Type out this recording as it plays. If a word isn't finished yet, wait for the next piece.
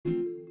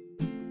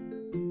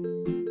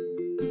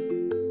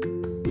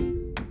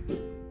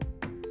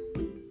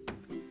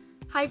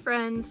Hi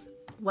friends,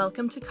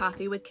 welcome to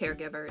Coffee with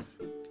Caregivers.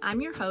 I'm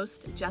your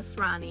host, Jess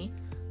Ronnie,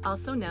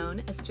 also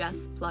known as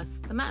Jess Plus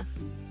the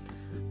Mess.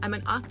 I'm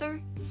an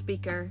author,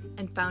 speaker,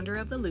 and founder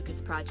of the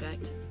Lucas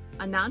Project,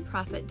 a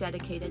nonprofit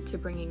dedicated to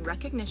bringing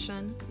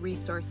recognition,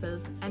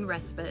 resources, and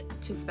respite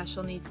to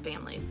special needs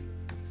families.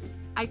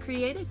 I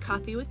created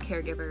Coffee with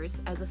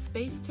Caregivers as a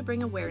space to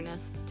bring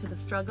awareness to the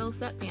struggles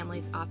that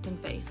families often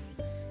face,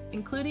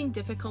 including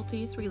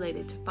difficulties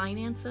related to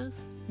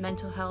finances,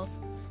 mental health,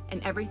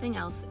 and everything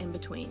else in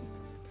between.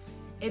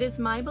 It is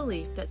my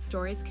belief that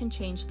stories can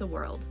change the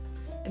world,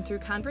 and through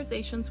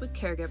conversations with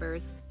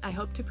caregivers, I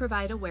hope to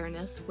provide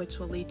awareness which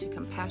will lead to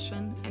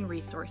compassion and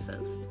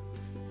resources.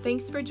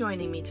 Thanks for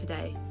joining me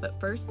today, but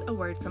first a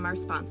word from our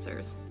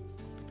sponsors.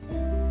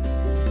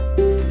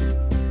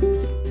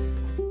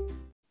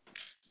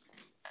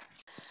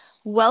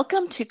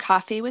 Welcome to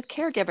Coffee with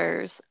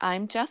Caregivers.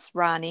 I'm Jess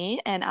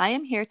Ronnie, and I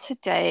am here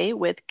today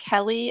with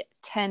Kelly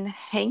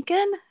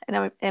Tenhaken.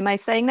 And am I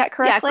saying that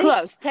correctly?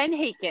 Yeah, close.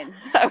 Tenhaken.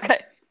 Okay.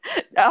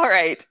 All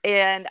right.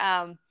 And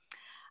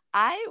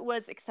I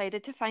was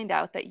excited to find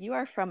out that you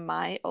are from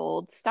my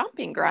old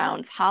stomping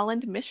grounds,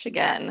 Holland,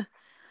 Michigan. Yes.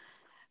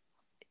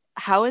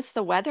 How is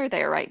the weather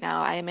there right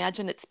now? I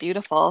imagine it's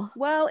beautiful.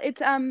 Well,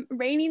 it's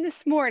raining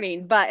this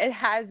morning, but it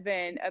has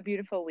been a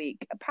beautiful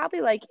week.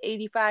 Probably like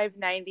 85,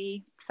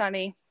 90,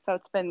 sunny. So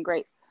it's been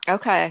great.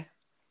 Okay.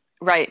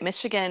 Right.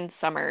 Michigan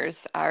summers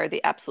are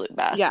the absolute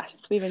best.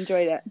 Yes, we've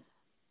enjoyed it.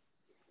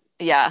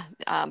 Yeah,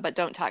 but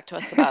don't talk to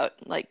us about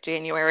like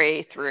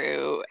January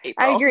through April.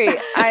 I agree.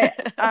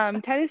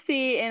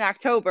 Tennessee in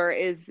October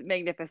is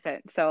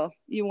magnificent. So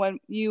you win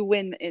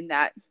in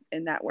that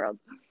world.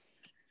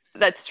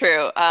 That's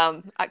true.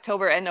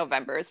 October and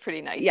November is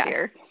pretty nice Yes.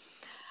 here.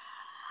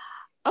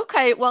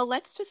 Okay, well,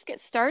 let's just get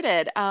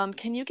started.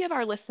 Can you give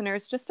our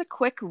listeners just a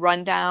quick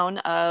rundown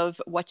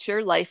of what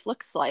your life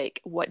looks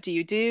like? What do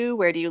you do?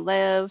 Where do you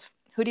live?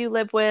 Who do you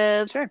live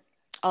with? Sure.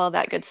 All of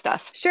that good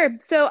stuff. Sure.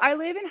 So I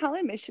live in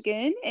Holland,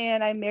 Michigan,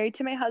 and I'm married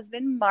to my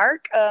husband,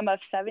 Mark,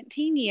 of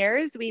 17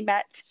 years. We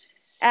met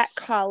at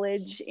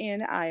college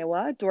in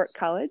Iowa, Dordt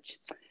College.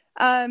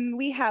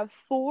 We have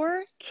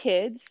 4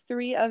 kids.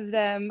 3 of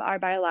them are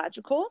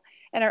biological,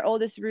 and our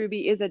oldest,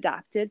 Ruby, is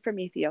adopted from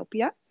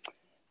Ethiopia.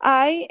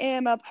 I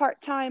am a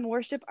part-time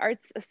worship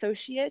arts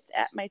associate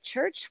at my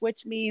church,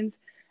 which means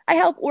I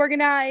help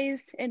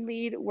organize and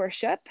lead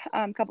worship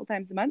a couple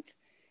times a month.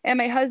 And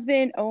my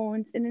husband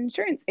owns an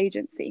insurance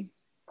agency.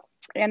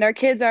 And our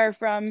kids are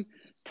from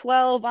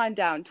 12 on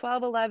down.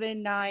 12,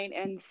 11, 9,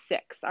 and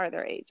 6 are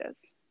their ages.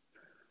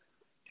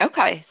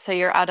 Okay, so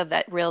you're out of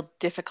that real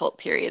difficult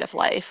period of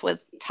life with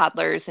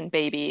toddlers and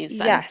babies.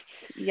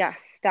 Yes.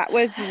 That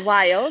was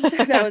wild.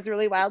 That was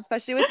really wild,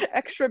 especially with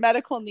extra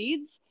medical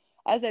needs,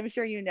 as I'm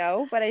sure you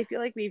know. But I feel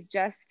like we've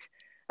just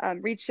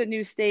reached a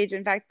new stage.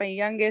 In fact, my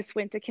youngest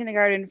went to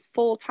kindergarten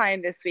full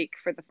time this week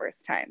for the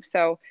first time.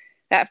 So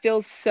that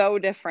feels so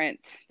different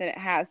than it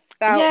has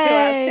felt for the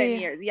last 10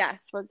 years.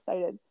 Yes, we're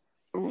excited.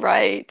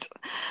 Right.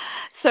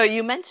 So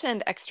you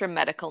mentioned extra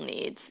medical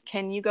needs.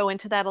 Can you go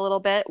into that a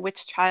little bit?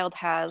 Which child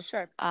has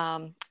Sure.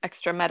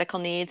 Extra medical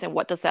needs, and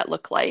what does that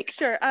look like?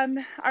 Sure.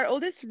 Our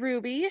oldest,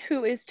 Ruby,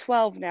 who is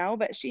 12 now,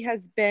 but she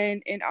has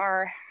been in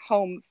our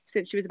home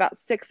since she was about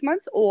 6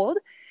 months old,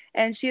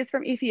 and she is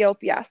from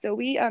Ethiopia. So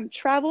we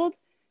traveled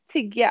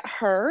to get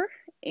her,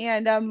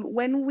 and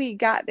when we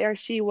got there,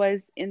 she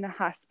was in the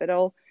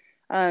hospital,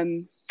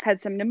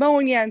 had some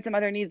pneumonia and some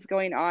other needs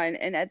going on,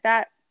 and at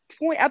that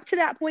point, up to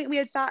that point, we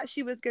had thought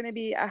she was going to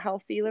be a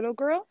healthy little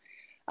girl.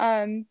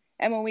 And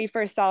when we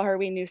first saw her,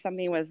 we knew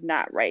something was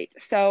not right.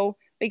 So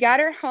we got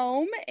her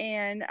home,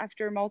 and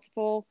after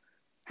multiple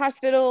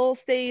hospital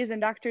stays and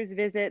doctor's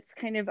visits,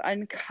 kind of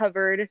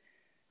uncovered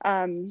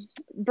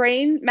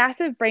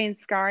massive brain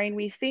scarring.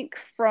 We think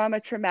from a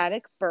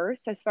traumatic birth.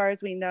 As far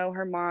as we know,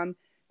 her mom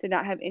did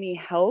not have any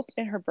help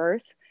in her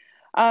birth.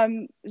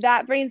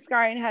 That brain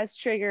scarring has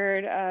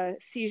triggered a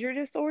seizure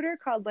disorder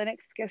called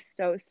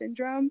Lennox-Gastaut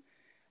syndrome.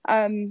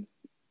 And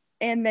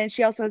then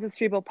she also has a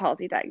cerebral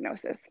palsy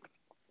diagnosis.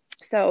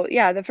 So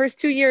yeah, the first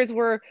 2 years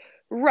were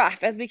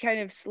rough as we kind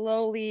of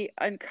slowly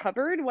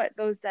uncovered what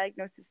those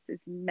diagnoses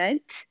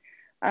meant.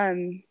 Her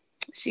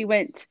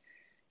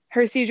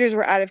seizures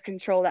were out of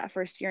control that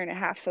first year and a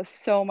half.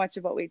 So much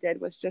of what we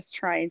did was just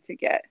trying to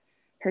get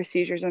her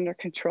seizures under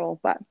control.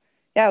 But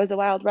yeah, it was a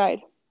wild ride.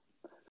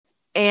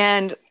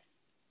 And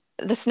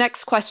this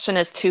next question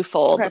is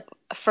twofold. Okay.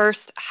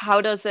 First, how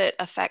does it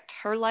affect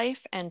her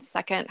life? And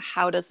second,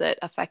 how does it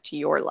affect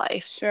your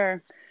life?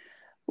 Sure.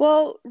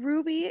 Well,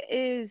 Ruby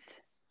is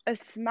a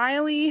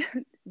smiley,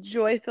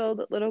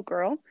 joy-filled little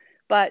girl,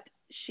 but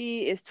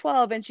she is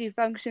 12 and she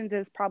functions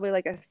as probably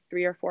like a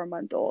 3 or 4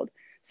 month old.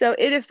 So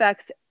it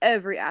affects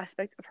every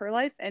aspect of her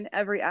life and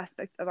every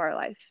aspect of our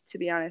life, to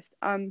be honest.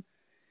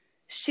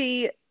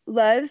 She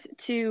loves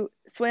to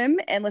swim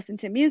and listen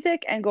to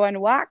music and go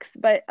on walks,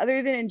 but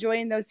other than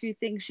enjoying those 2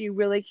 things, she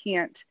really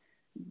can't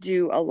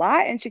do a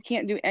lot, and she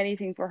can't do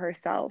anything for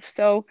herself.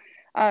 So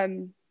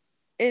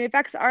it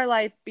affects our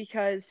life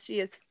because she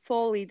is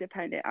fully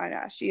dependent on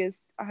us. She is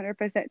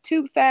 100%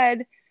 tube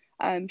fed.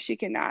 She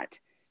cannot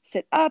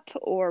sit up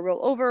or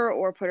roll over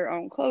or put her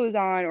own clothes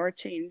on or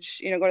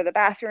change, go to the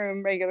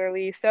bathroom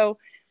regularly. So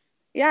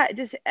yeah,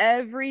 just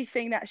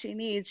everything that she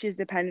needs, she's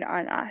dependent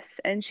on us.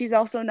 And she's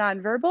also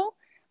nonverbal,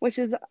 which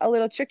is a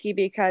little tricky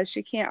because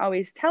she can't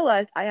always tell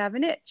us, I have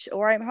an itch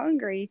or I'm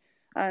hungry.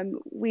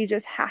 We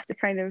just have to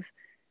kind of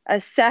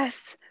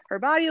assess her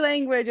body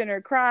language and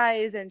her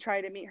cries and try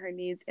to meet her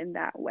needs in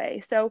that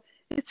way. So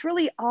it's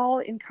really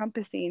all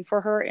encompassing for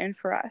her and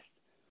for us.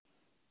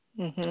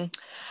 Mm-hmm.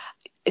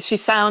 She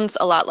sounds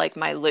a lot like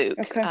my Luke.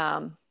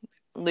 Okay.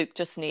 Luke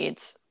just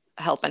needs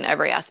help in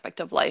every aspect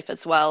of life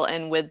as well.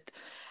 And with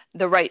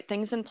the right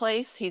things in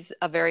place, he's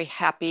a very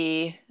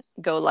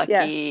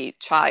happy-go-lucky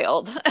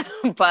child.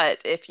 But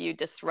if you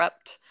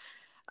disrupt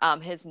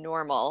his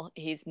normal,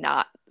 he's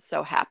not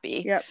so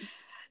happy. Yep.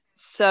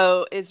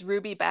 So is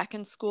Ruby back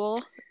in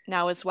school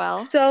now as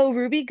well? So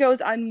Ruby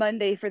goes on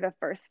Monday for the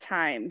first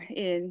time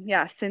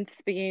since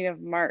the beginning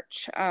of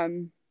March.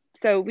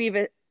 So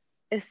we've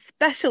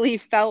especially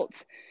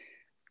felt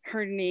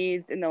her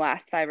needs in the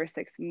last 5 or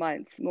 6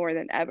 months more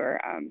than ever,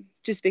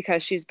 just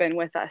because she's been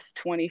with us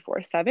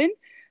 24/7.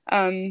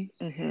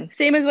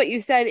 Same as what you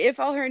said, if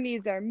all her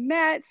needs are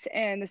met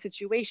and the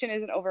situation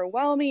isn't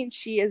overwhelming,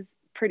 she is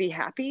pretty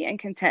happy and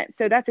content.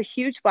 So that's a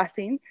huge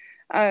blessing.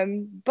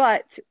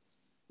 But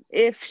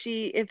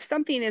if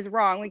something is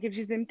wrong, like if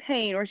she's in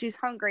pain or she's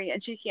hungry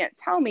and she can't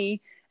tell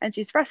me and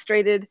she's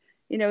frustrated,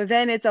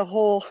 then it's a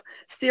whole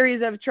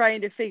series of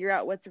trying to figure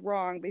out what's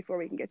wrong before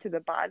we can get to the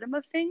bottom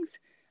of things.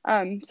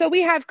 So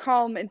we have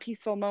calm and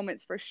peaceful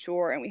moments for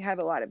sure, and we have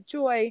a lot of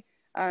joy.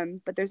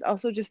 But there's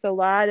also just a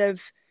lot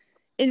of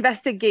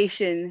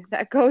investigation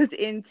that goes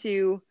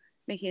into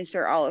making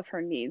sure all of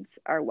her needs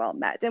are well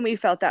met. And we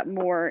felt that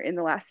more in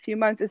the last few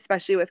months,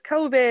 especially with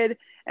COVID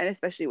and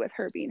especially with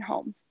her being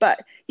home.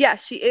 But yeah,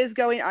 she is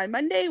going on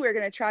Monday. We're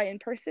going to try in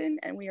person,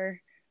 and we are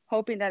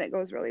hoping that it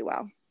goes really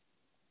well.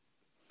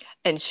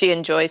 And she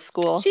enjoys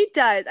school? She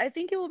does. I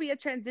think it will be a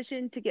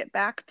transition to get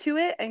back to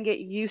it and get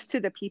used to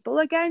the people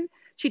again.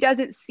 She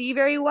doesn't see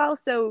very well,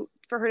 so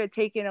for her to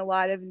take in a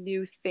lot of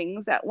new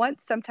things at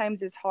once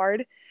sometimes is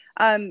hard.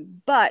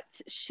 But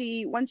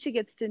once she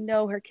gets to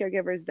know her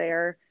caregivers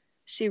there,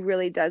 she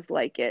really does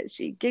like it.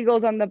 She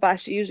giggles on the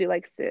bus. She usually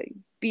likes to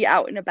be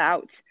out and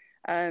about.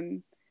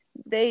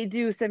 They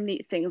do some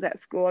neat things at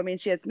school. I mean,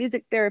 she has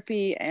music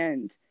therapy,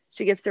 and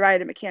she gets to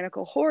ride a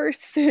mechanical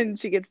horse, and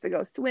she gets to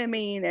go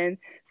swimming. And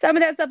some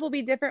of that stuff will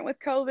be different with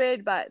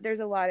COVID, but there's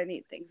a lot of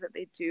neat things that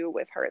they do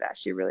with her that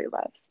she really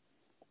loves.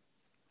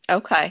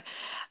 Okay.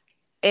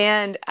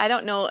 And I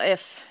don't know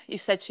if you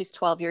said she's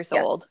 12 years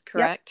old,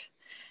 correct? Yep.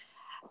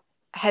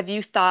 Have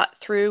you thought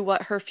through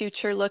what her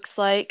future looks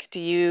like? Do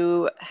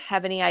you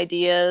have any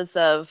ideas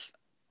of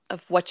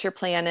what your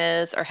plan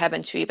is, or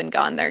haven't you even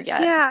gone there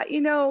yet?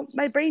 Yeah,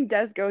 my brain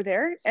does go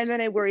there, and then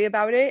I worry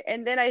about it,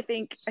 and then I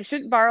think I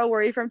shouldn't borrow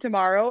worry from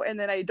tomorrow, and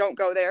then I don't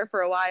go there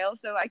for a while.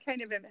 So I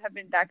kind of have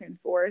been back and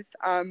forth.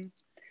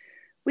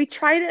 We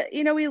try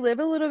to, we live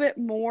a little bit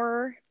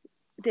more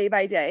day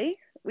by day,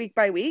 week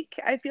by week.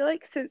 I feel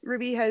like since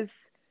Ruby has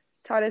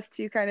taught us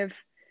to kind of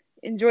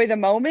enjoy the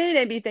moment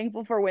and be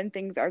thankful for when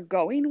things are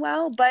going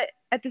well. But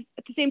at the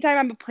same time,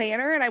 I'm a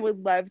planner, and I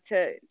would love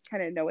to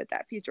kind of know what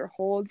that future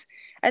holds.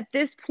 At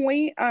this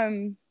point,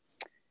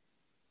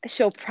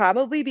 she'll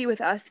probably be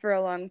with us for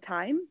a long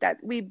time. That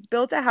we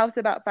built a house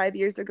about 5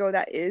 years ago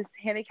that is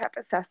handicap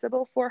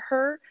accessible for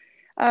her,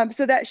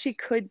 so that she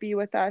could be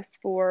with us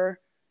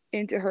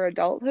into her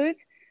adulthood.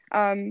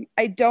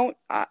 I don't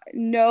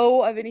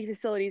know of any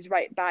facilities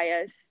right by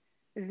us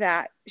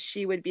that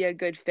she would be a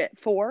good fit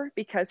for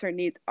because her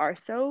needs are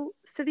so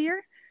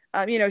severe.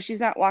 She's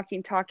not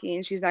walking,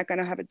 talking. She's not going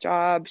to have a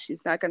job.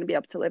 She's not going to be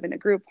able to live in a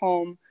group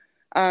home.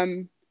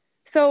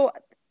 So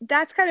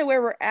that's kind of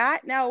where we're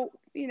at now.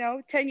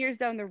 10 years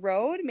down the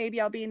road, maybe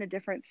I'll be in a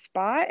different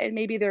spot, and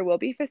maybe there will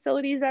be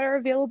facilities that are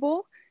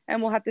available, and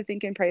we'll have to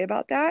think and pray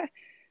about that.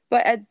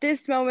 But at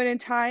this moment in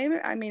time,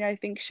 I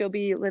think she'll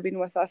be living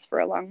with us for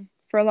a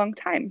long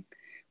time,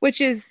 which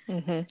is,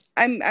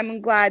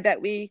 I'm glad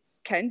that we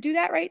can do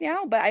that right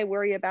now. But I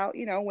worry about,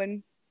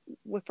 if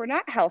we're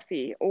not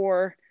healthy,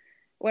 or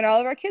when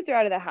all of our kids are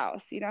out of the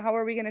house, how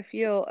are we going to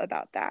feel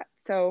about that?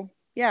 So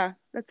yeah,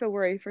 that's a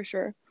worry for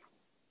sure.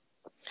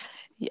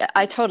 Yeah,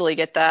 I totally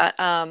get that.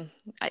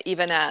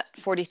 Even at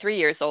 43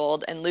 years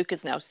old, and Luke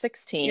is now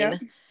 16, Yep.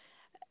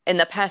 In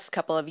the past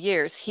couple of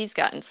years, he's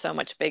gotten so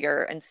much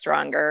bigger and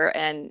stronger,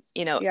 and,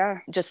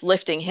 just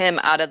lifting him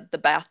out of the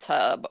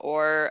bathtub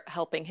or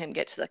helping him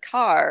get to the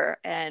car.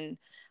 And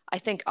I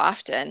think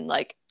often,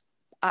 like,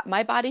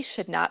 my body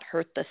should not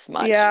hurt this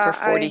much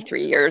for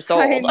 43 years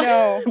old. I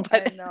know.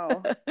 I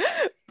know.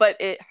 But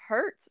it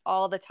hurts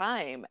all the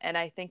time. And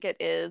I think it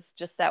is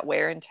just that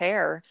wear and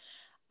tear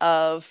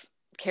of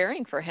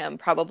caring for him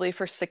probably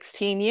for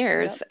 16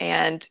 years. Yep.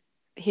 And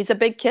he's a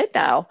big kid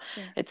now.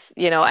 Yeah. It's,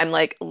 I'm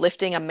like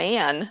lifting a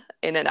man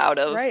in and out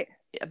of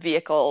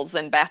vehicles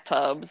and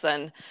bathtubs.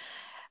 And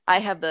I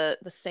have the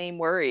same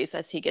worries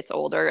as he gets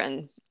older,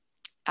 and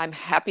I'm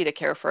happy to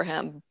care for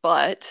him.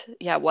 But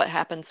yeah, what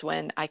happens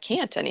when I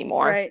can't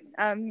anymore? Right.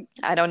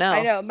 I don't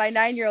I know. know my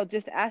 9-year-old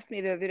just asked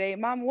me the other day,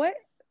 Mom,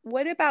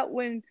 what about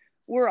when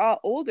we're all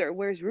older?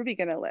 Where's Ruby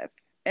gonna live?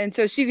 And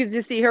so she could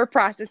just see her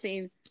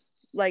processing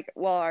like,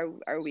 well,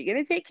 are we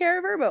gonna take care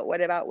of her? But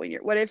what about when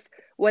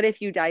what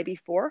if you die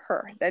before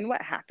her? Then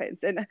what happens?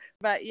 And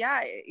but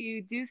yeah,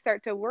 you do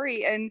start to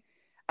worry. And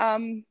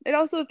it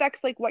also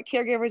affects like what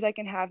caregivers I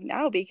can have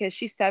now because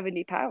she's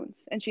 70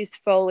 pounds and she's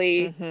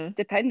fully Hmm.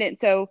 dependent.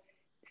 So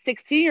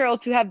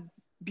 16-year-olds who have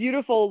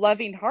beautiful,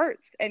 loving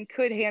hearts and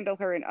could handle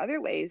her in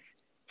other ways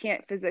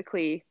can't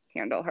physically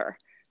handle her.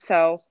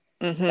 So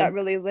Hmm. that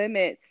really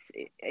limits,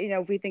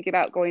 if we think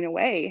about going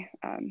away,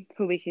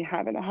 who we can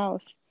have in the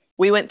house.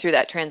 We went through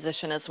that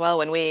transition as well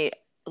when we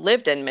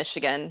lived in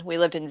Michigan. We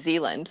lived in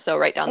Zealand, so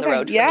right down the Okay.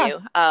 road from Yeah.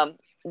 you.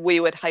 We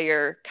would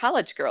hire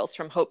college girls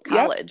from Hope Yep.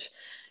 College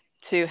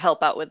to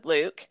help out with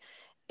Luke.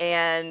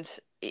 And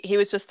he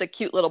was just a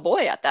cute little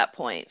boy at that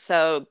point.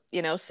 So,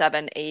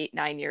 7, 8,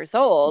 9 years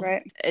old,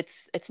 Right.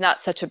 it's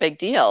not such a big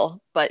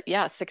deal. But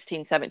yeah,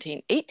 16,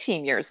 17,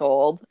 18 years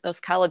old, those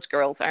college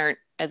girls aren't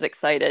as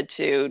excited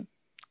to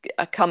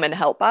come and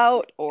help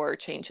out or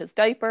change his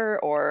diaper,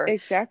 or it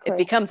Exactly.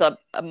 becomes a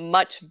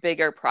much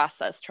bigger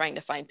process trying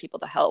to find people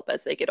to help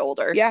as they get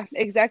older. Yeah,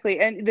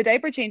 exactly. And the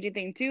diaper changing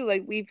thing too,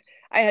 like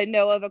I had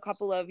know of a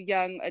couple of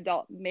young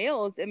adult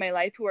males in my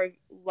life who are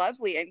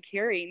lovely and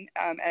caring,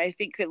 and I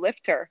think could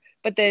lift her.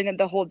 But then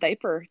the whole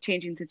diaper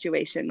changing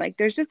situation, like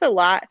there's just a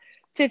lot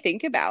to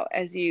think about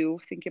as you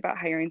think about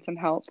hiring some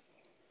help.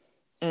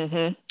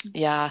 Hmm.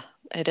 Yeah,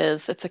 it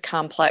is. It's a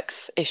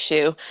complex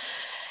issue.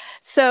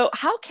 So,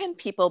 how can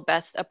people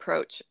best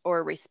approach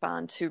or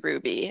respond to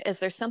Ruby? Is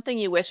there something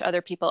you wish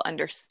other people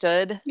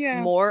understood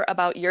Yeah. more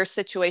about your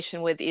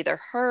situation with either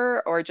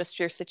her or just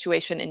your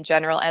situation in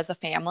general as a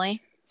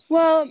family?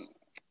 Well,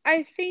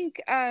 I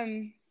think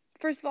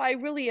first of all, I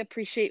really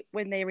appreciate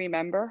when they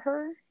remember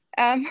her.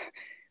 Um,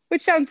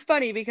 which sounds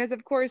funny because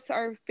of course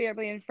our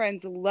family and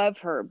friends love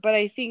her, but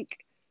I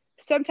think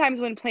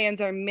sometimes when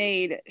plans are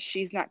made,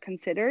 she's not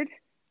considered.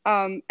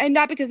 And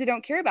not because they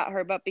don't care about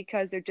her, but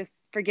because they're just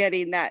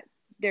forgetting that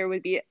there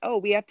would be, oh,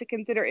 we have to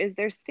consider, is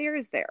there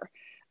stairs there?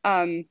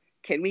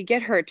 Can we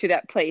get her to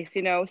that place?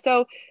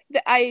 So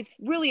I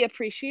really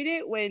appreciate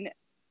it when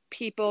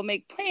people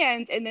make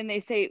plans and then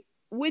they say,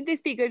 would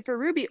this be good for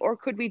Ruby, or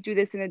could we do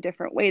this in a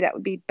different way that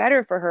would be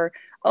better for her?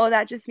 Oh,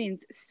 that just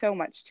means so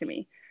much to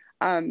me.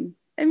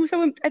 And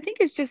so I think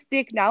it's just the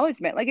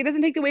acknowledgement. Like it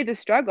doesn't take away the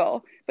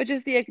struggle, but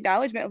just the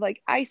acknowledgement of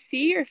like, I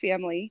see your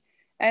family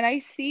and I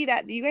see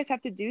that you guys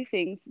have to do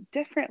things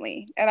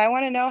differently. And I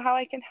want to know how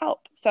I can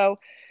help. So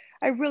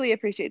I really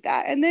appreciate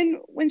that. And then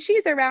when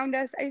she's around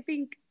us, I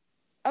think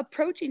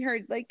approaching her,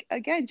 like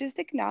again, just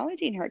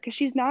acknowledging her because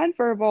she's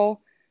nonverbal.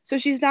 So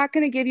she's not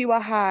going to give you a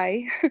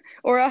hi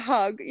or a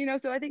hug.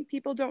 So I think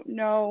people don't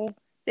know,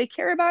 they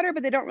care about her,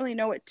 but they don't really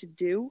know what to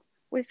do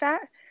with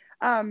that.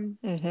 Um,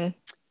 Hmm.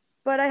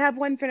 but I have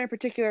one friend in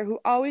particular who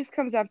always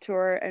comes up to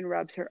her and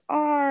rubs her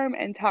arm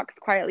and talks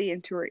quietly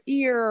into her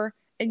ear.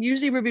 And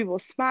usually Ruby will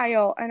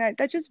smile. And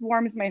that just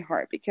warms my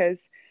heart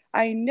because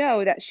I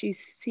know that she's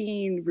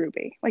seeing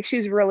Ruby. Like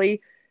she's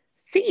really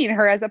seeing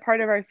her as a part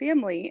of our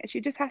family.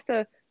 She just has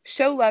to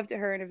show love to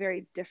her in a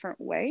very different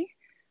way.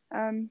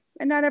 And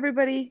not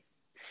everybody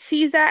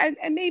sees that.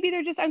 And maybe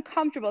they're just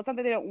uncomfortable. It's not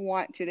that they don't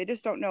want to, they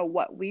just don't know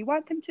what we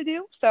want them to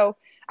do. So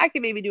I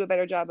can maybe do a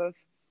better job of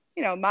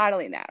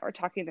modeling that or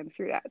talking them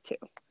through that too.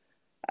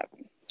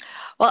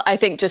 Well, I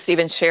think just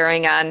even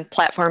sharing on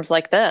platforms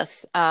like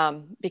this,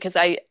 because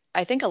I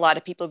think a lot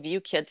of people view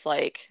kids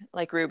like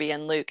Ruby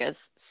and Luke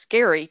as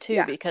scary too,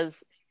 Yeah.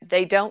 because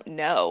they don't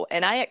know,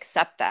 and I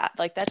accept that.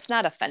 Like that's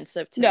not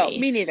offensive to No, me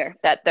me neither.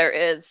 that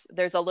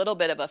there's a little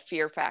bit of a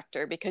fear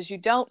factor because you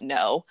don't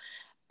know.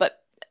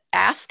 But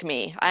ask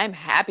me, I'm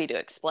happy to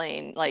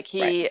explain. Like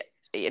Right.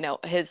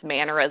 his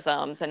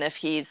mannerisms, and if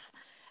he's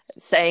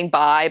saying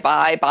bye,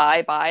 bye,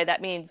 bye, bye,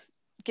 that means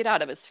get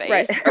out of his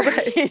Right. face, or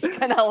Right. he's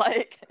gonna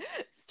like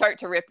start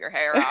to rip your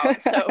hair out.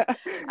 So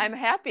I'm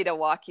happy to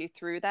walk you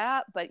through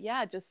that. But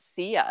yeah, just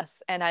see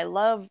us. And I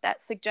love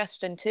that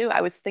suggestion too.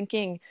 I was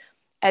thinking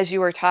as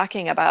you were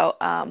talking about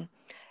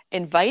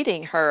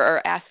inviting her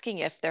or asking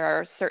if there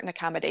are certain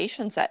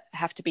accommodations that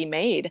have to be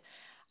made.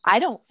 I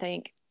don't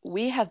think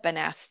we have been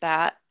asked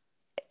that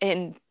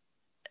in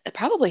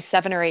probably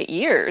 7 or 8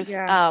 years.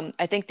 Yeah.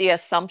 I think the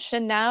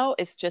assumption now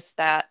is just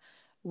that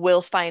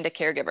we'll find a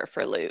caregiver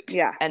for Luke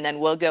Yeah. and then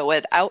we'll go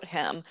without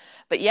him.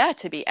 But yeah,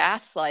 to be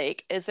asked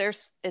like, is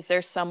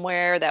there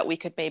somewhere that we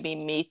could maybe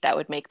meet that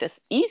would make this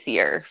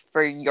easier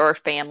for your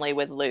family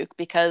with Luke?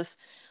 Because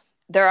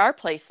there are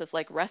places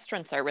like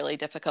restaurants are really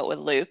difficult with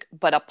Luke,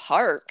 but a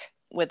park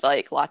with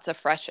like lots of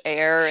fresh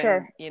air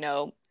and,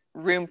 Sure.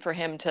 room for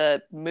him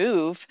to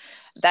move,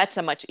 that's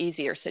a much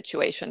easier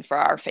situation for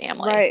our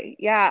family. Right.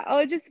 Yeah. Oh,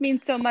 it just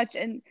means so much.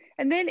 And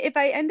then if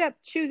I end up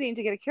choosing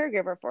to get a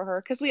caregiver for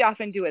her, because we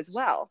often do as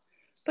well,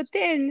 but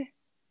then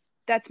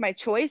that's my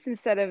choice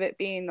instead of it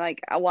being like,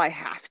 oh, well, I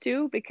have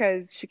to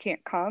because she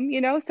can't come,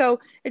 you know? So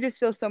it just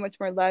feels so much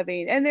more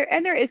loving. And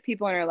there is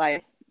people in our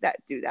life that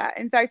do that.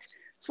 In fact,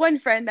 it's one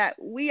friend that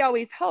we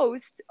always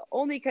host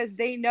only because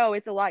they know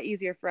it's a lot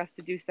easier for us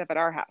to do stuff at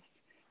our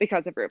house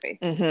because of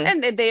Ruby. Mm-hmm.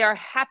 And they are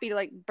happy to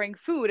like bring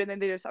food, and then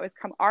they just always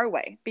come our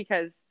way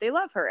because they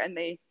love her, and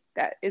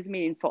that is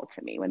meaningful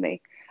to me when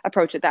they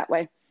approach it that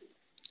way.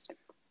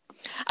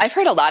 I've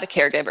heard a lot of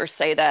caregivers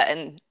say that,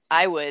 and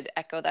I would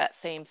echo that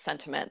same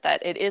sentiment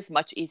that it is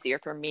much easier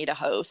for me to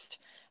host.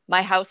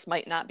 My house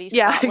might not be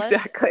Yeah, spotless,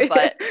 exactly.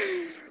 but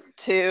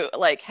to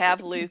like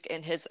have Luke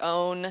in his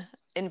own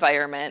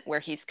environment where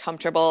he's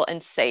comfortable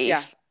and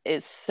Yeah, safe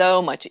is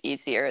so much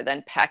easier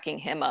than packing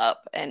him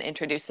up and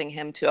introducing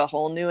him to a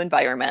whole new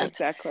environment.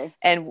 exactly.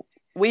 And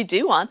we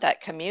do want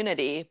that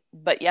community,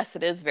 but yes,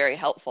 it is very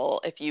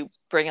helpful if you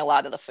bring a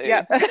lot of the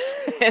Yeah.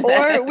 food.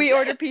 Or we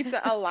order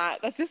pizza a lot.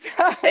 That's just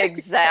how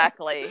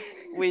Exactly.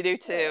 We do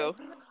too.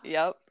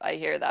 Yep, I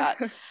hear that.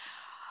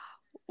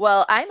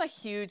 Well, I'm a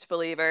huge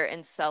believer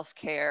in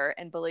self-care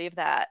and believe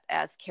that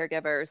as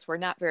caregivers, we're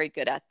not very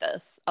good at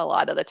this a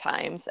lot of the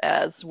times,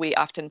 as we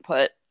often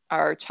put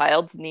our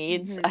child's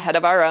needs hmm ahead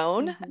of our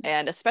own, hmm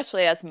and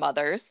especially as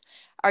mothers.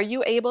 Are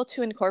you able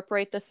to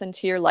incorporate this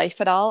into your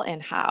life at all,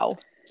 and how?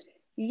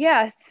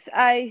 Yes,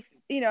 I'm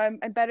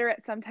better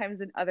at sometimes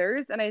than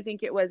others, and I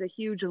think it was a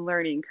huge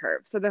learning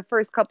curve. So the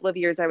first couple of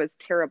years, I was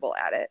terrible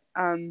at it.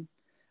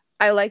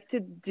 I like to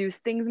do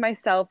things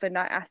myself and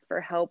not ask for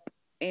help.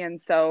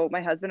 And so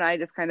my husband and I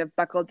just kind of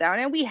buckled down,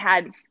 and we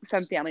had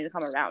some family to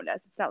come around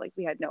us. It's not like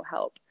we had no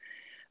help.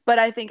 But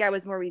I think I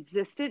was more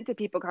resistant to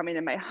people coming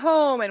in my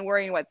home and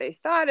worrying what they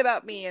thought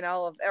about me and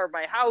or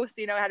my house,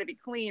 had to be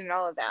clean and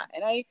all of that.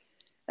 And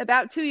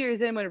about 2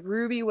 years in, when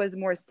Ruby was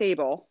more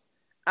stable,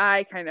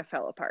 I kind of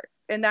fell apart.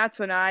 And that's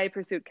when I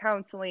pursued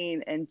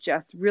counseling and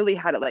just really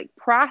had to like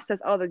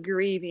process all the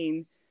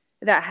grieving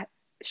that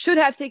should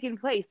have taken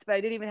place, but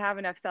I didn't even have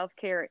enough self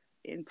care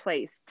in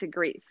place to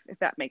grieve, if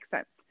that makes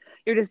sense.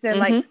 You're just in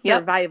like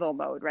Yep, survival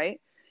mode, right?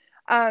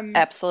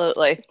 Um,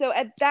 absolutely. so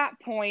at that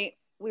point,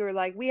 we were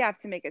like, we have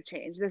to make a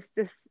change. This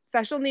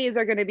special needs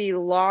are going to be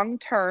long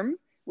term.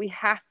 We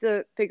have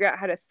to figure out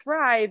how to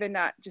thrive and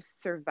not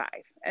just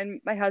survive.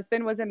 And my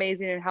husband was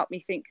amazing and helped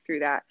me think through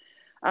that.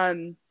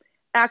 Um,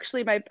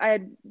 Actually,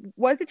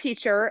 was a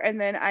teacher,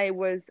 and then I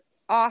was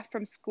off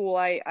from school.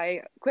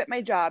 I quit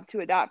my job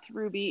to adopt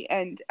Ruby,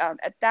 and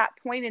at that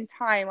point in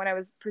time, when I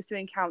was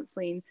pursuing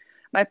counseling,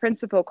 my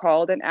principal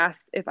called and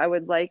asked if I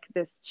would like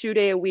this 2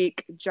 day a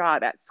week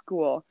job at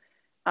school.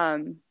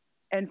 Um,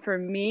 and for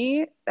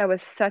me, that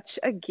was such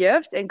a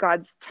gift and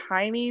God's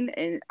timing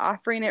and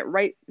offering it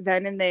right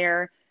then and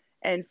there.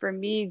 And for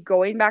me,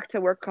 going back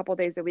to work a couple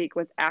days a week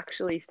was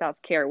actually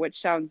self care,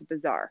 which sounds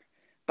bizarre,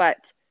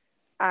 but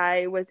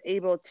I was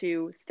able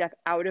to step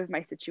out of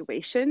my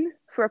situation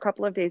for a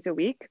couple of days a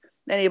week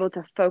and able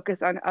to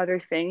focus on other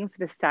things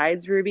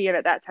besides Ruby. And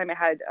at that time, I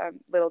had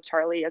little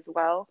Charlie as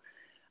well.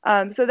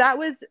 So that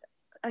was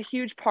a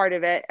huge part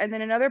of it. And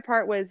then another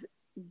part was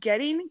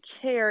getting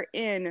care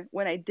in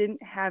when I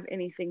didn't have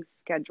anything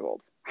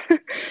scheduled.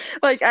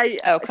 Because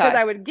Okay.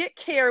 I would get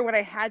care when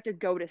I had to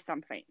go to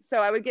something. So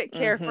I would get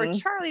care for Mm-hmm.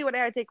 Charlie when I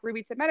had to take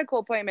Ruby to medical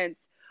appointments,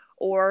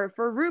 or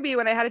for Ruby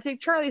when I had to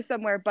take Charlie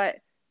somewhere. But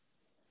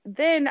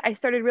then I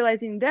started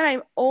realizing that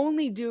I'm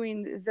only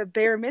doing the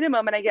bare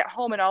minimum, and I get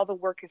home and all the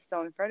work is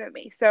still in front of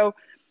me. So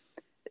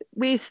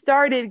we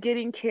started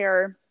getting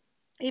care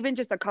even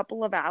just a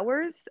couple of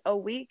hours a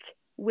week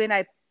when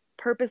I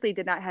purposely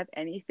did not have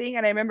anything.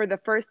 And I remember the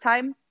first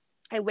time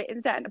I went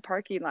and sat in a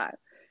parking lot.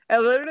 I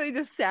literally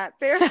just sat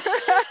there.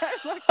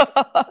 Like,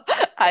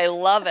 I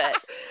love it.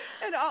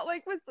 and all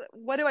like was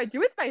what do I do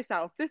with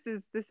myself? This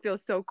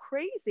feels so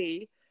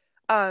crazy.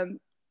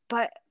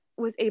 But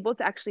was able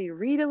to actually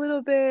read a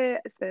little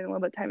bit, spend a little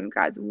bit of time in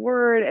God's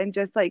word, and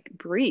just like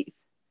breathe.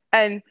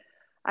 And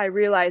I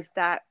realized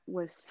that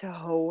was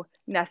so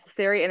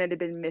necessary and it had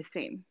been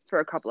missing for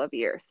a couple of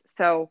years.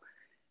 So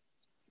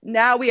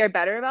now we are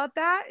better about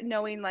that,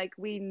 knowing like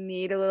we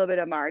need a little bit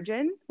of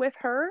margin with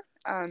her.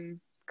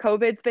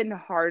 COVID's been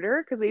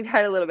harder because we've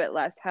had a little bit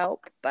less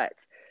help, but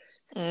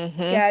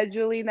Mm-hmm.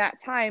 scheduling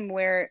that time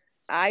where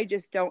I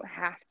just don't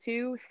have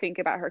to think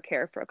about her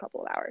care for a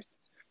couple of hours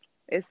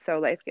is so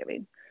life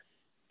giving.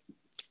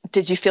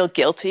 Did you feel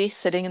guilty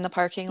sitting in the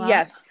parking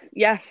lot?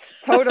 Yes,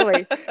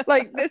 totally.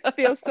 Like this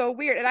feels so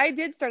weird. And I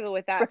did struggle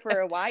with that for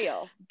a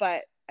while,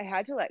 but I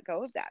had to let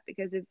go of that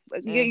because it's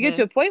you get Mm-hmm.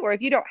 to a point where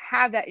if you don't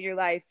have that in your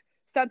life,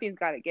 something's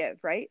got to give,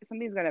 right?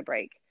 Something's going to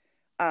break.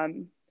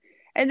 Um,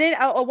 and then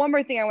one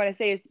more thing I want to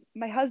say is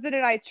my husband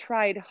and I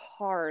tried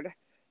hard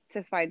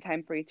to find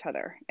time for each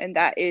other, and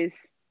that is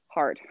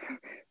hard.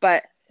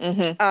 But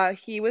Mm-hmm.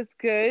 he was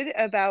good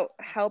about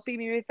helping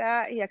me with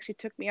that. He actually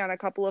took me on a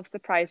couple of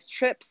surprise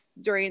trips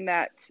during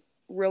that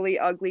really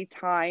ugly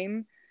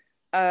time,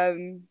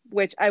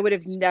 which I would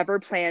have never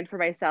planned for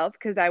myself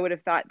because I would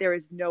have thought there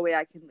is no way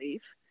I can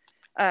leave.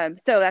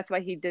 So that's why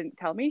he didn't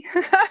tell me.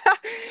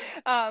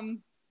 um,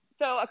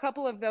 So a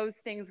couple of those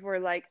things were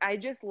like, I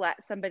just let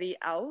somebody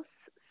else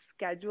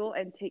schedule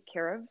and take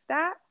care of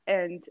that.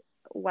 And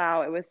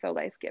wow, it was so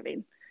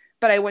life-giving.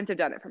 But I wouldn't have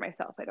done it for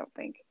myself, I don't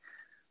think.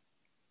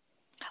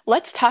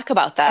 Let's talk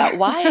about that.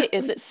 Why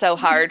is it so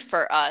hard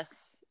for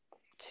us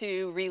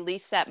to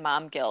release that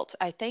mom guilt?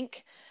 I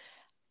think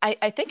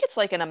it's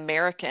like an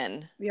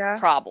American Yeah.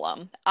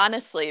 problem,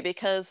 honestly,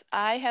 because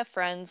I have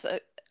friends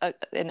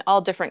in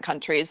all different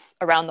countries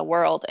around the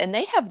world, and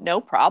they have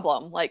no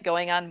problem like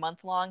going on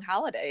month-long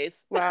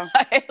holidays. Wow.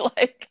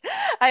 Like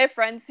I have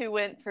friends who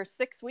went for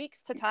 6 weeks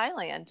to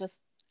Thailand, just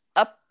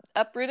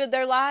uprooted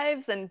their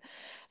lives and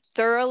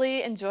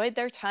thoroughly enjoyed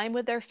their time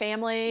with their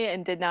family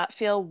and did not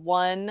feel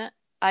one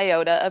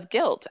iota of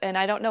guilt. And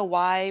I don't know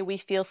why we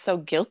feel so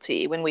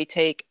guilty when we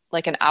take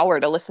like an hour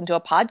to listen to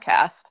a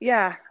podcast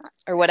Yeah,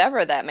 or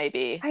whatever that may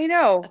be. I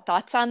know.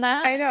 Thoughts on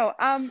that? I know.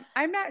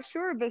 I'm not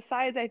sure.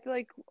 Besides, I feel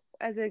like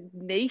as a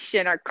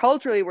nation, our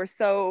culturally, we're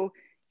so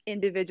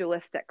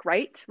individualistic,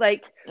 right?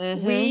 Like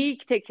Mm-hmm. we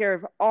take care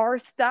of our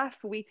stuff,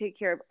 we take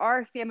care of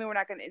our family. We're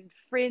not going to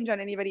infringe on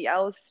anybody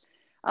else.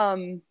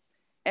 Um,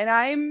 and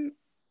I'm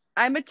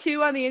a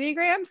two on the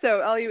Enneagram,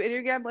 so all you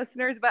Enneagram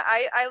listeners, but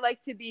I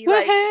like to be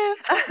like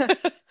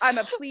Woohoo! I'm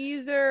a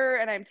pleaser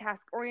and I'm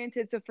task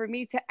oriented. So for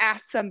me to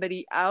ask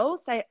somebody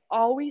else, I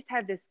always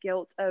have this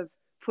guilt of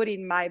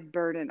putting my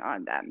burden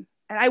on them.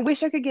 And I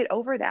wish I could get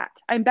over that.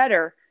 I'm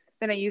better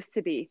than I used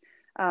to be.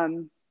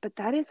 But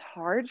that is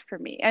hard for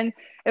me. And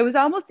it was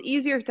almost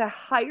easier to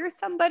hire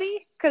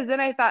somebody because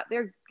then I thought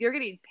you're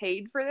getting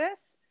paid for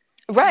this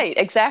Right,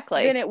 than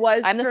exactly. it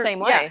was I'm the for same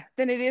yeah, way.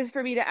 than it is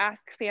for me to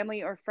ask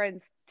family or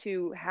friends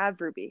to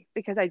have Ruby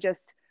because I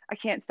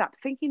can't stop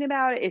thinking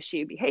about it. Is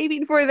she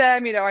behaving for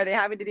them? Are they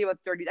having to deal with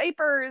dirty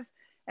diapers?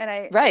 And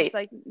it's Right.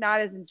 like not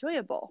as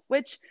enjoyable,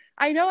 which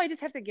I know I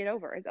just have to get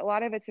over. A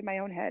lot of it's in my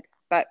own head,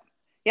 but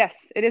yes,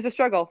 it is a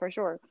struggle for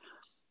sure.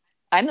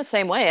 I'm the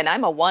same way, and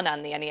I'm a one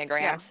on the Yeah.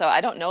 Enneagram, so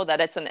I don't know that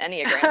it's an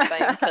Enneagram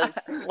thing because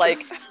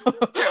like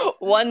True.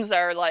 ones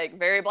are like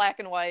very black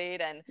and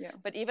white, and Yeah.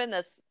 but even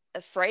this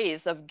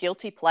phrase of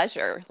guilty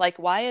pleasure, like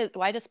why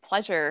does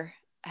pleasure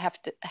have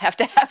to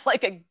have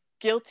like a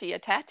guilty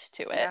attached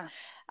to it? Yeah.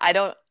 I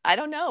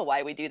don't know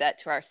why we do that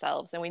to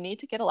ourselves, and we need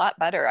to get a lot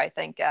better, I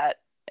think, at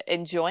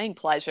enjoying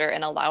pleasure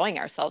and allowing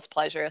ourselves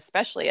pleasure,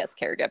 especially as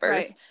caregivers,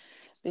 Right.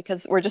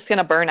 because we're just going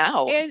to burn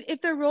out. And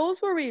if the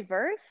roles were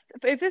reversed,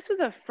 if this was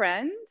a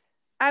friend,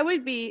 I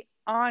would be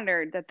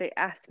honored that they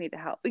asked me to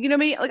help. You know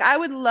what I mean? Like I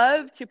would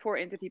love to pour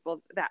into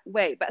people that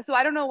way. But so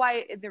I don't know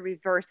why in the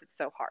reverse it's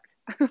so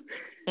hard.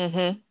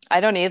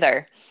 I don't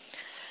either.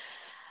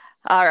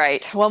 All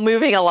right. Well,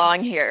 moving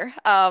along here.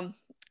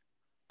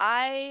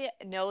 I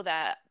know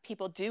that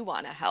people do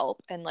want to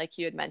help. And like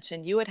you had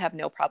mentioned, you would have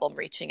no problem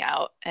reaching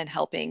out and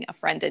helping a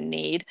friend in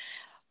need.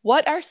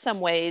 What are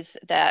some ways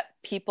that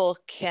people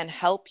can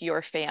help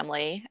your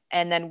family?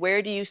 And then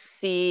where do you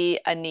see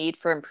a need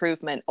for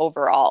improvement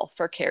overall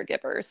for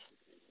caregivers?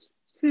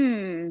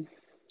 Hmm.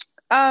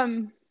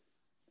 Um,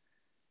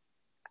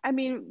 I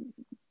mean,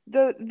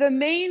 the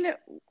main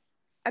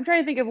I'm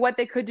trying to think of what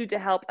they could do to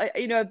help.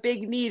 A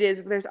big need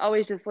is there's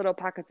always just little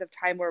pockets of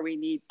time where we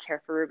need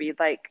care for Ruby.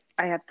 Like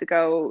I have to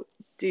go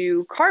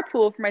do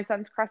carpool for my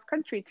son's cross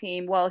country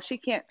team. Well,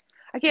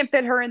 I can't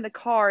fit her in the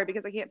car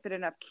because I can't fit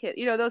enough kids,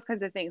 those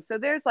kinds of things. So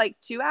there's like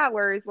 2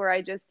 hours where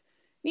I just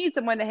need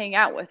someone to hang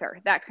out with her,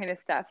 that kind of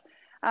stuff.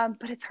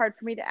 But it's hard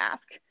for me to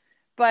ask.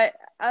 But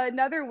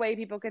another way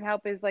people can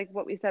help is like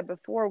what we said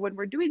before when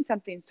we're doing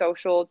something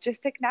social,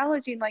 just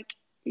acknowledging like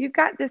you've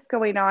got this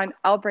going on.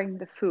 I'll bring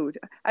the food.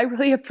 I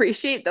really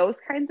appreciate those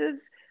kinds of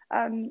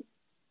um,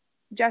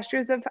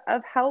 gestures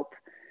of help.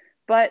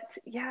 But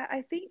yeah,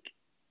 I think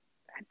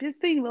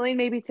just being willing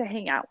maybe to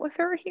hang out with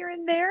her here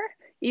and there,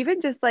 even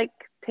just like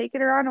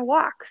taking her on a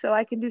walk so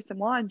I can do some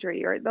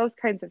laundry or those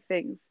kinds of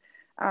things.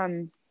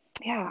 Um,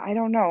 yeah, I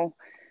don't know.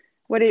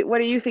 What are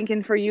you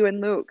thinking for you and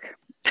Luke?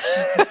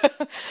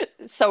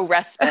 So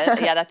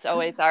respite, yeah, that's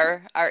always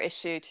our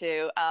issue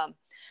too.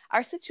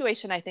 Our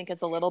situation, I think,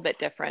 is a little bit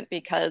different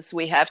because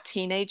we have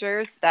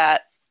teenagers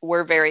that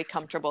we're very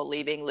comfortable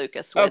leaving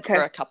Lucas with Okay.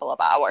 for a couple of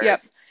Yep.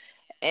 hours,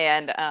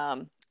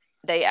 and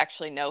they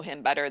actually know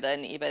him better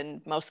than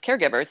even most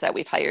caregivers that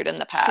we've hired in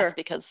the past Sure.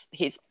 because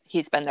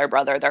he's been their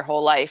brother their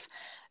whole life.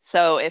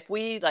 So if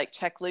we like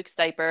check Luke's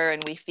diaper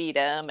and we feed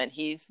him and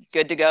he's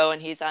good to go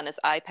and he's on his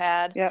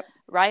iPad, Yep.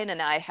 Ryan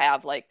and I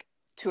have like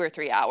 2 or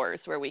 3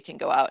 hours where we can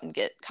go out and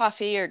get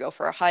coffee or go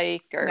for a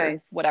hike or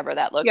Nice. whatever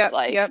that looks Yep.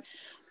 like. Yep.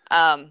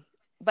 Um,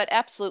 but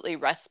absolutely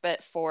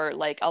respite for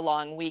like a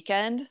long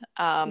weekend.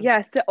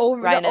 Yes, the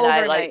Ryan and I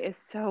overnight like, is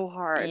so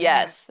hard.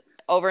 yes,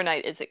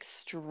 overnight is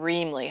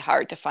extremely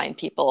hard to find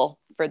people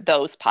for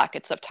those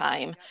pockets of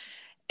time.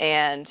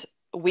 And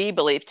we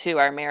believe too,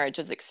 our marriage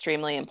is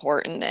extremely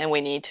important and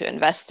we need to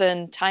invest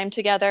in time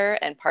together.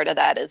 And part of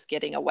that is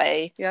getting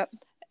away Yep.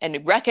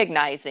 and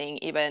recognizing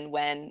even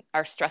when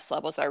our stress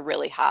levels are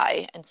really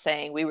high and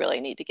saying we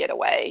really need to get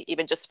away,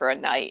 even just for a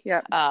night,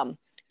 Yep.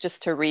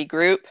 just to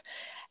regroup.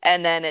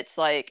 And then it's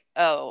like,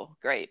 oh,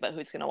 great, but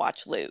who's going to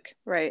watch Luke?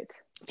 Right.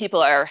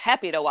 people are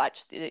happy to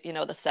watch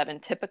the seven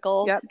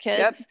typical Yep. Yep.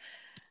 kids.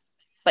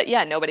 But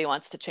yeah, nobody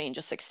wants to change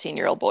a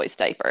 16-year-old boy's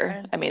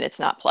diaper. I, I mean, it's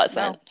not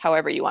pleasant, no.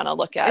 however you want to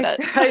look at it.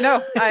 I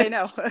know. I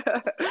know.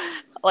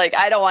 Like,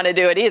 I don't want to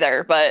do it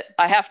either, but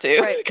I have to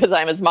Right. because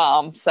I'm his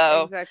mom.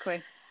 So,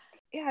 Exactly.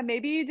 Yeah,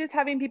 maybe just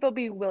having people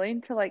be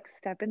willing to like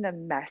step in the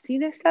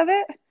messiness of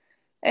it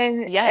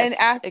and yes,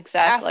 ask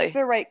exactly.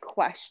 the right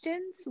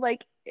questions.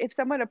 Like if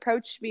someone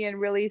approached me and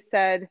really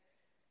said,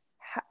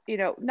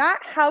 not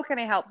how can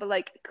I help, but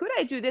like, could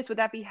I do this? Would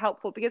that be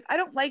helpful? Because I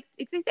don't like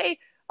if they say,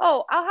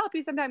 "Oh, I'll help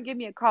you sometime, give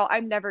me a call."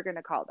 I'm never going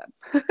to call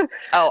them.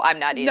 Oh, I'm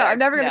not No, I'm either.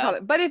 never going to call No.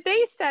 them. But if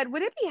they said,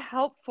 "Would it be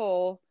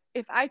helpful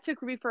if I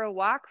took Ruby for a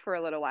walk for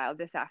a little while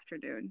this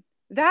afternoon?"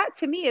 That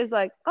to me is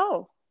like,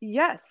 "Oh,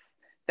 yes,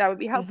 that would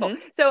be helpful."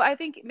 Hmm. So I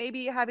think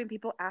maybe having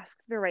people ask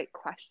the right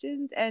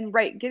questions and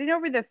right, getting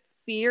over the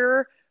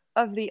fear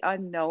of the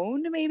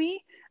unknown,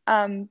 maybe,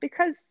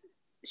 because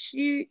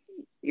she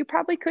you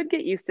probably could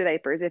get used to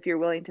diapers if you're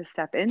willing to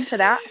step into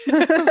that.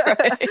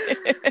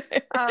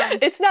 Right. um,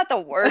 It's not the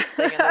worst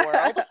thing in the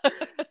world.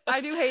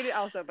 I do hate it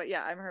also, but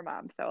yeah, I'm her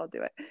mom, so I'll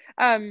do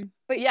it.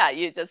 But Yeah,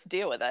 you just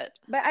deal with it.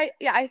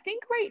 I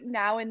think right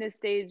now in this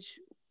stage,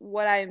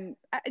 I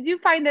do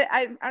find that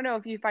I don't know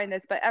if you find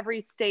this, but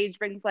every stage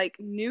brings like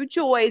new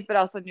joys, but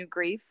also new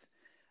grief.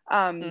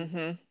 Um,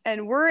 Hmm.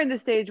 and we're in the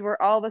stage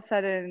where all of a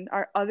sudden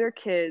our other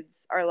kids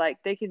are like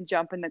they can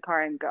jump in the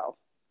car and go,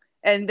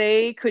 and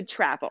they could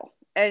travel,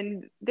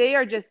 and they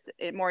are just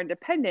more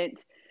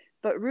independent.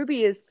 But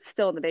Ruby is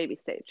still in the baby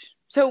stage.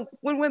 So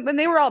when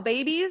they were all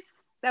babies,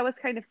 that was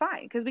kind of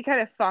fine because we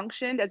kind of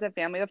functioned as a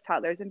family of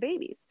toddlers and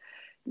babies.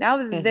 Now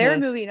they're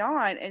Hmm. moving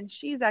on, and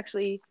she's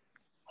actually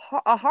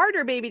a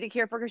harder baby to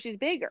care for because she's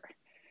bigger.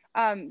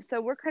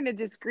 So we're kind of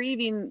just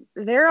grieving.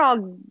 They're all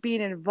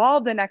being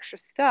involved in extra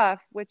stuff,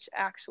 which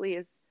actually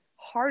is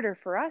harder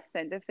for us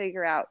then to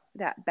figure out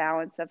that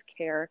balance of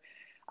care,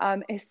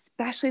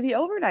 especially the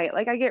overnight.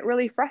 Like I get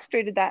really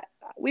frustrated that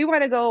we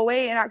want to go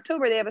away in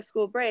October. They have a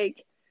school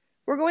break.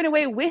 We're going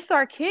away with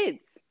our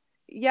kids,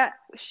 yet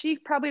she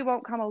probably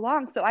won't come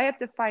along. So I have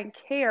to find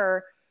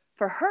care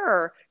for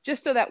her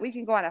just so that we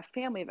can go on a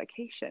family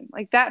vacation.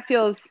 Like that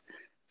feels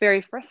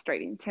very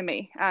frustrating to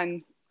me.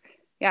 And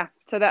yeah,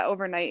 so that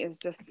overnight is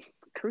just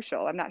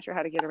crucial. I'm not sure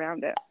how to get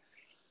around it.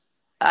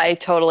 I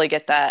totally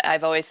get that.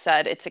 I've always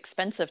said it's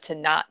expensive to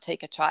not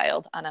take a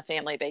child on a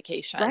family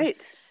vacation Right.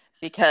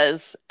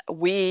 because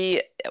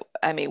we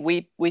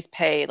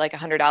pay like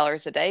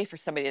 $100 a day for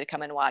somebody to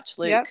come and watch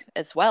Yep. Luke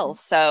as well.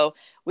 So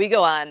we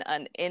go on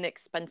an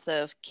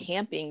inexpensive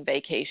camping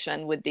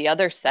vacation with the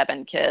other seven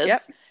Yep.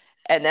 kids,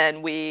 and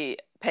then we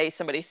pay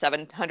somebody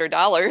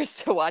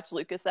 $700 to watch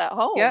Lucas at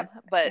home. Yep.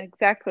 But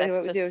Exactly that's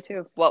what we do just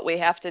too. what we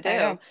have to I do.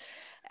 know.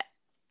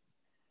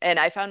 And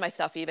I found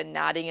myself even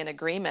nodding in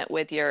agreement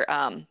with your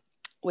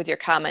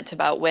comment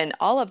about when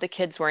all of the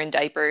kids were in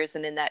diapers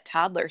and in that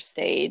toddler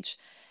stage,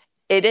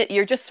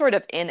 you're just sort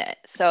of in it.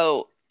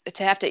 So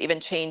to have to even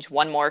change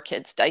one more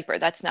kid's diaper,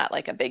 that's not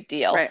like a big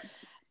deal. Right.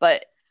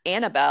 But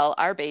Annabelle,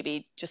 our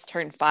baby, just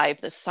turned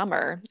 5 this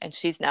summer, and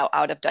she's now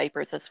out of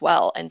diapers as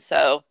well. And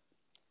so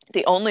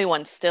the only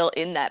one still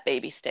in that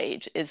baby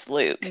stage is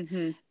Luke.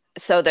 Mm-hmm.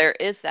 So there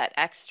is that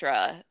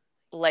extra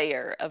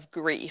layer of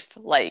grief.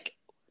 Like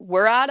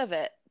we're out of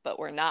it, but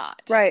we're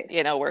not. Right.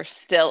 We're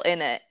still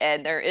in it,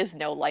 and there is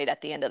no light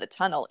at the end of the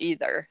tunnel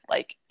either.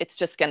 Like it's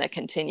just going to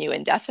continue I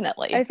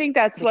indefinitely think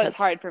that's what's because,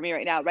 hard for me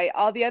right now, right?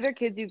 All the other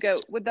kids you go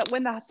with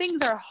when the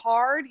things are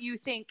hard, you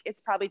think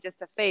it's probably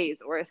just a phase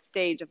or a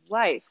stage of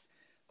life.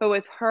 But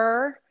with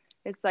her,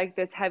 it's like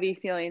this heavy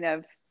feeling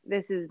of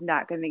this is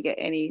not going to get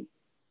any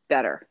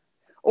better.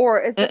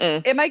 Or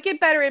mm-mm, it might get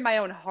better in my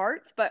own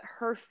heart, but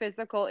her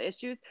physical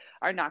issues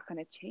are not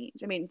going to change.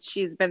 I mean,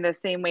 she's been the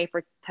same way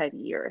for 10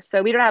 years.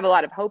 So we don't have a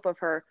lot of hope of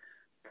her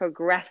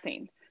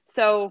progressing.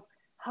 So,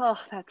 oh,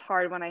 that's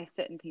hard when I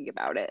sit and think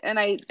about it. And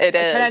it I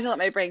try not is. to let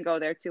my brain go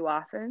there too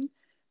often.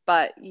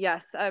 But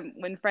yes,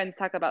 when friends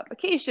talk about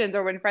vacations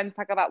or when friends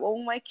talk about, well,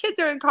 when my kids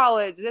are in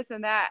college, this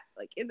and that,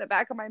 like in the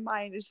back of my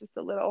mind is just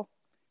a little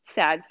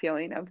sad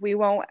feeling of we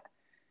won't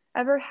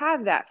ever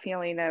have that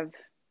feeling of,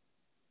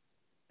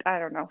 I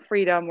don't know,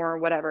 freedom or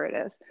whatever it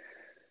is.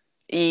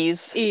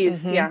 Ease.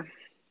 Ease, Hmm. yeah.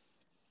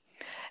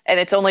 And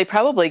it's only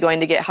probably going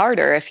to get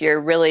harder if you're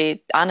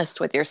really honest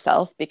with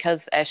yourself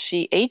because as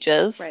she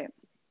ages, Right.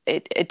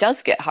 it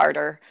does get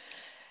harder.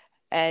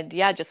 And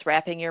yeah, just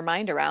wrapping your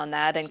mind around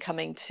that and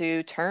coming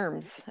to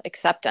terms,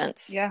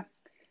 acceptance. Yeah,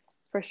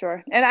 for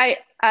sure. And I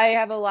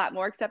have a lot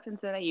more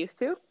acceptance than I used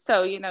to.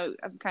 So,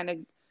 I've kind of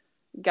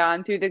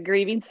gone through the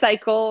grieving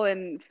cycle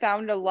and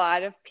found a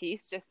lot of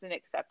peace just in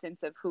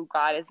acceptance of who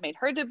God has made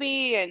her to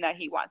be and that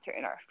he wants her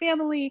in our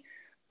family.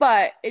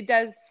 But it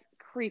does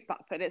creep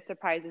up and it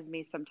surprises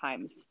me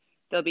sometimes.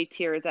 There'll be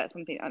tears at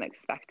something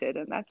unexpected.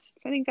 And I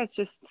think that's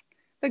just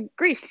the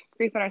grief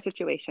in our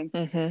situation.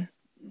 Hmm.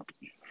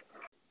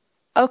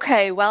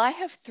 Okay, well, I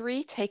have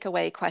 3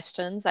 takeaway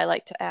questions I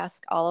like to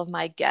ask all of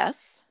my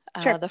guests.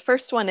 Sure. The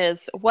first one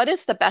is, what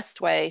is the best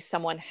way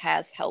someone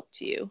has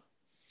helped you?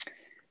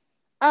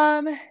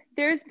 Um,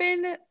 There's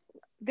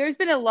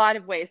been a lot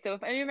of ways. So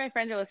if any of my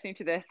friends are listening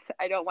to this,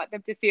 I don't want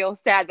them to feel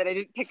sad that I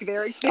didn't pick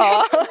their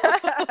example.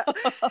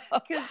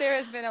 Because there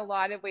has been a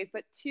lot of ways,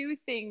 but two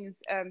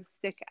things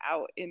stick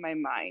out in my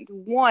mind.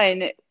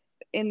 One,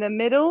 in the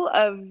middle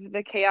of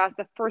the chaos,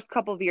 the first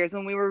couple of years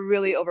when we were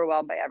really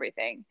overwhelmed by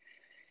everything,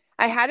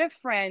 I had a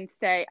friend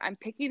say, I'm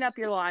picking up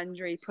your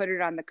laundry, put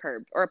it on the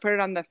curb or put it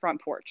on the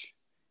front porch.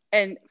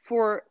 And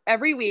for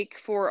every week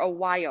for a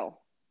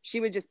while, she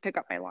would just pick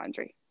up my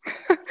laundry.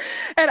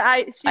 And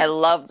I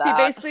love that. She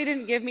basically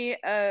didn't give me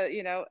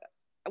a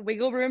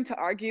wiggle room to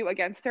argue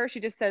against her. She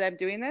just said, I'm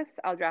doing this.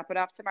 I'll drop it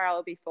off tomorrow.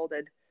 It'll be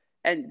folded.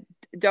 And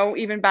don't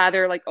even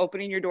bother like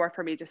opening your door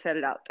for me. Just set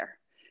it out there.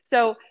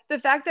 So the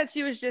fact that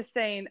she was just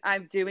saying,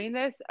 I'm doing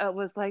this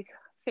was like,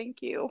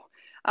 thank you.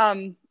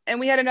 And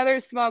we had another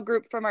small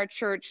group from our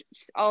church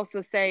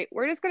also say,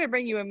 we're just going to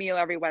bring you a meal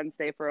every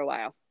Wednesday for a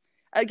while.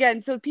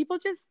 Again, so people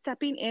just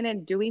stepping in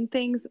and doing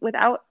things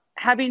without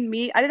having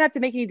me. I didn't have to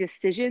make any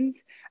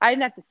decisions. I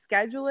didn't have to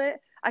schedule it.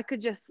 I could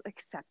just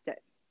accept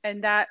it.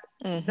 And that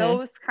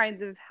those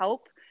kinds of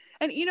help.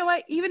 And you know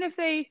what, even if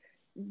they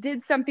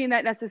did something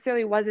that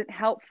necessarily wasn't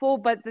helpful,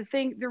 but the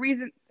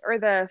reason or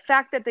the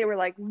fact that they were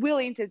like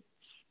willing to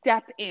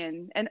step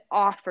in and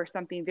offer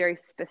something very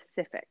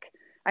specific,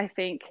 I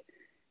think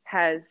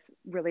has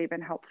really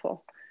been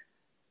helpful.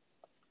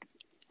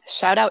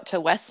 Shout out to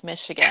West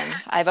Michigan.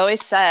 I've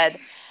always said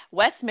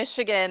West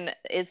Michigan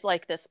is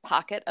like this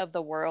pocket of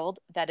the world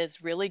that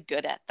is really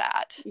good at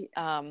that.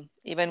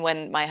 Even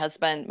when my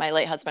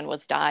late husband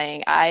was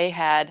dying, I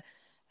had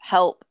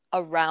help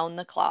around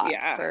the clock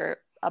for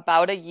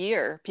about a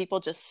year. People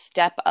just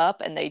step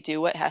up and they do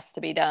what has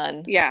to be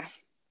done. Yeah.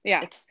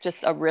 It's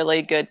just a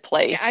really good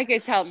place. Yeah, I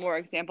could tell more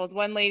examples.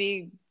 One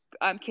lady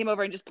came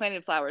over and just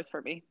planted flowers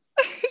for me.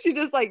 She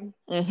just like,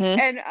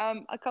 and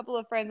a couple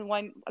of friends,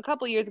 a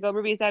couple of years ago,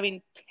 Ruby's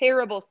having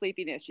terrible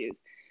sleeping issues.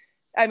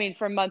 I mean,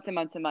 for months and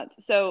months and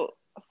months. So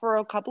for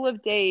a couple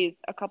of days,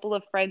 a couple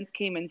of friends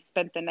came and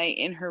spent the night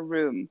in her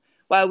room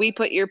while we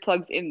put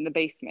earplugs in the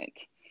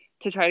basement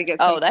to try to get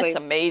some sleep. Oh, that's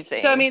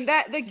amazing. So, I mean,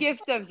 the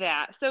gift of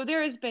that. So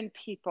there has been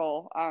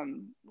people,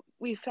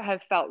 we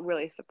have felt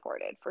really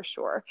supported for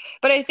sure.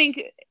 But I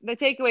think the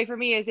takeaway for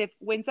me is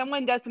when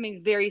someone does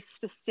something very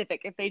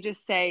specific, if they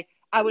just say,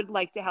 I would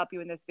like to help you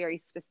in this very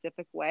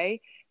specific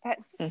way,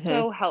 that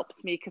so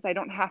helps me because I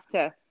don't have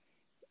to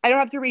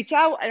reach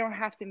out. I don't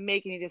have to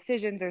make any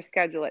decisions or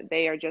schedule it.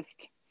 They are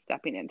just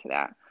stepping into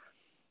that.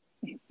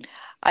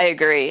 I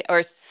agree.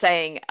 Or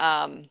saying,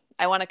 I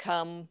want to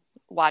come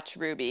watch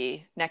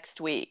Ruby next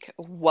week.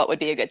 What would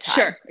be a good time?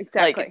 Sure,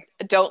 exactly.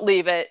 Like, don't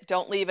leave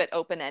it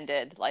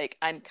open-ended. Like,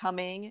 I'm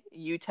coming,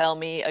 you tell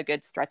me a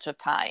good stretch of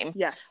time.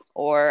 Yes.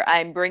 Or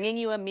I'm bringing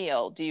you a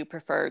meal. Do you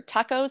prefer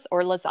tacos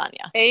or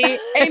lasagna?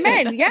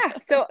 Amen. Yeah.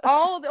 So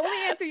the only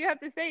answer you have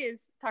to say is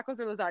tacos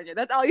or lasagna.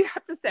 That's all you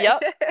have to say.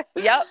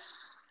 Yep.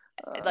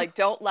 Like,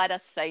 don't let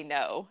us say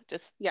no.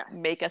 Just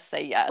make us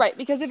say yes. Right.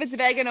 Because if it's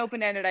vague and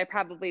open-ended, I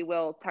probably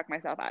will tuck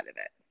myself out of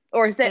it.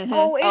 Or say, I'm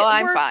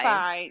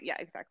fine. Yeah,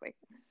 exactly.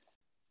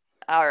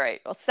 All right.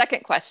 Well,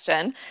 second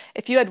question.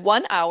 If you had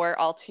 1 hour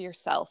all to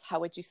yourself, how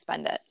would you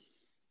spend it?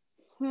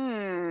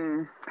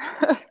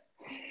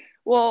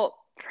 Well,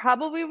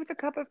 probably with a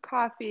cup of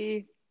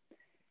coffee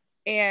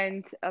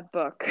and a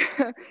book.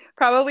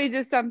 Probably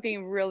just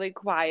something really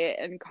quiet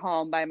and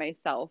calm by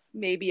myself.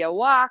 Maybe a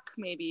walk,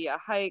 maybe a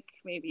hike,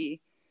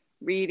 maybe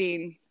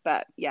reading.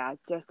 But yeah,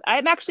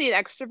 I'm actually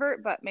an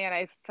extrovert, but man,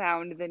 I've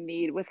found the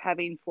need with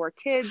having 4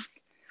 kids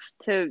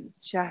to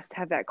just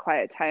have that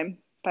quiet time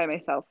by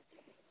myself.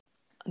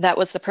 That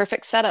was the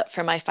perfect setup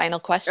for my final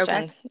question.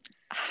 Okay.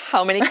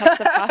 How many cups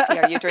of coffee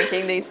are you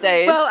drinking these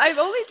days? Well, I'm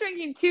only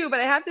drinking 2,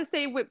 but I have to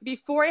say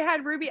before I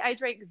had Ruby, I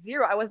drank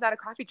 0. I was not a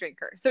coffee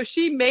drinker. So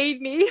she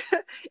made me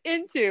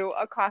into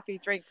a coffee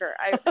drinker.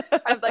 I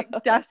like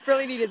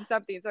desperately needed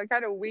something. So I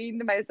kind of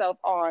weaned myself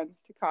on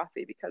to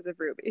coffee because of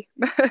Ruby.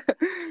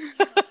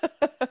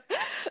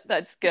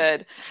 That's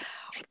good.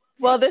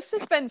 Well, this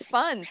has been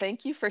fun.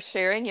 Thank you for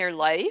sharing your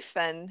life,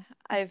 and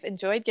I've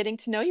enjoyed getting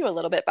to know you a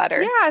little bit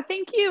better. Yeah,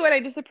 thank you. And I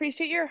just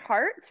appreciate your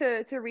heart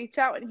to reach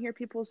out and hear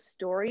people's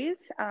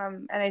stories.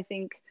 And I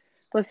think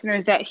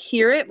listeners that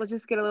hear it will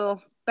just get a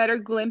little better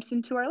glimpse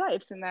into our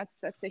lives, and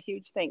that's a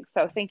huge thing.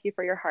 So thank you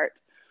for your heart.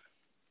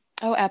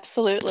 Oh,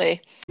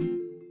 absolutely.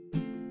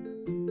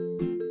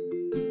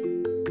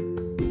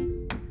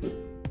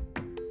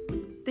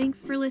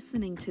 Thanks for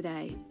listening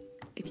today.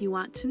 If you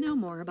want to know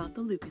more about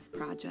the Lucas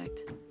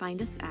Project,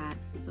 find us at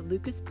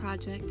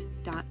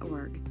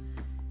thelucasproject.org.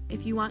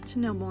 If you want to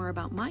know more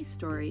about my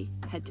story,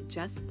 head to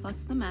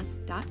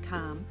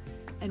jessplusthemess.com,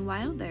 and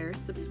while there,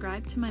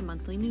 subscribe to my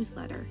monthly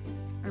newsletter,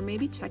 or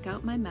maybe check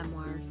out my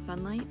memoir,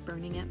 Sunlight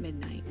Burning at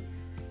Midnight.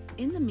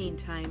 In the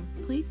meantime,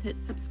 please hit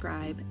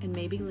subscribe and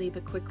maybe leave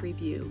a quick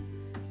review.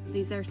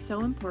 These are so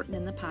important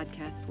in the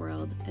podcast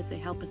world as they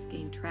help us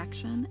gain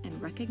traction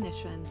and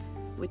recognition,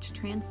 which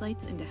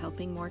translates into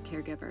helping more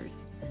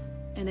caregivers.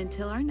 And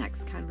until our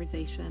next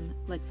conversation,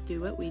 let's do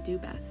what we do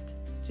best.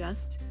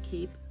 Just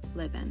keep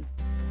living.